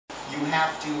You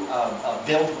have to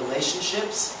build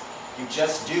relationships. You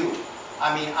just do.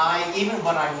 I mean, even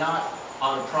when I'm not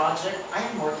on a project, I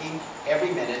am working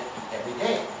every minute, every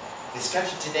day.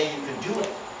 Especially today, you can do it.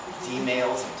 It's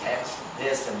emails and texts and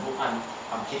this, and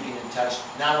I'm keeping in touch,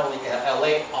 not only in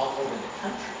LA, all over the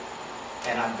country.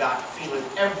 And I've got feelers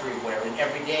everywhere and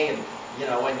every day, and you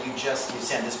know, and you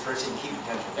send this person, keep in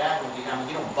touch with that, and I mean,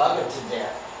 you don't bug them to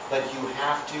death, but you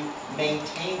have to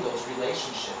maintain those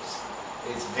relationships.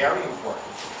 It's very important.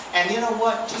 And you know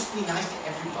what? Just be nice to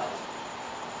everybody.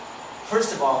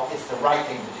 First of all, it's the right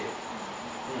thing to do.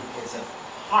 It's a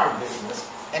hard business.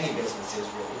 Any business is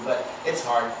really, but it's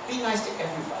hard. Be nice to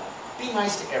everybody. Be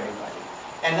nice to everybody.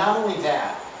 And not only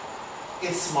that,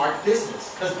 it's smart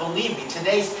business. Because believe me,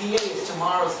 today's PA is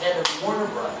tomorrow's head of Warner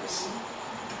Brothers.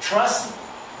 Trust me.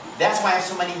 That's why I have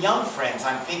so many young friends.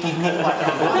 I'm thinking people like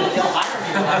they'll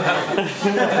hire me.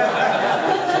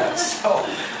 So,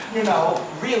 you know,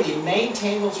 really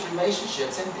maintain those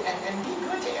relationships and be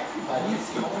good to everybody. It's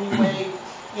the only way,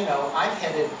 you know, I've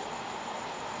headed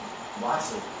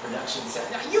lots of production sets.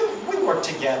 Now, we work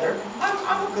together.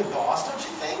 I'm a good boss, don't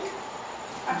you think?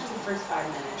 After the first 5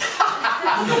 minutes.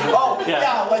 Oh,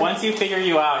 yeah. Once you figure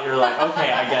you out, you're like,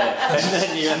 okay, I get it.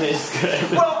 And then it's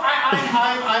good. Well,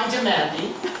 I'm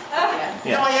demanding.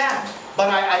 Okay. No, I am. But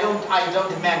I don't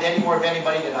demand any more of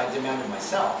anybody than I demand of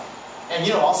myself. And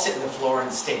you know, I'll sit on the floor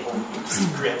and staple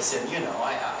scripts, and you know,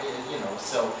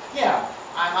 so yeah,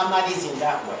 I'm not easy in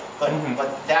that way. But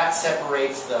but that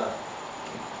separates the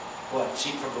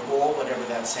sheep from the wool, whatever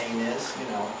that saying is, you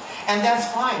know. And that's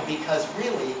fine, because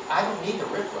really, I don't need the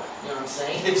riffraff, you know what I'm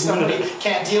saying? If somebody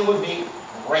can't deal with me,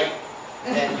 great,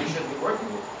 then you shouldn't be working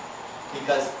with me.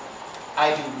 Because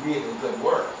I do really good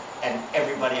work, and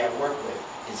everybody I work with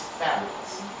is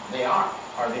fabulous. They are,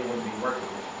 or they wouldn't be working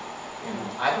with me. You know,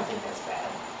 I don't think that's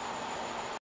bad.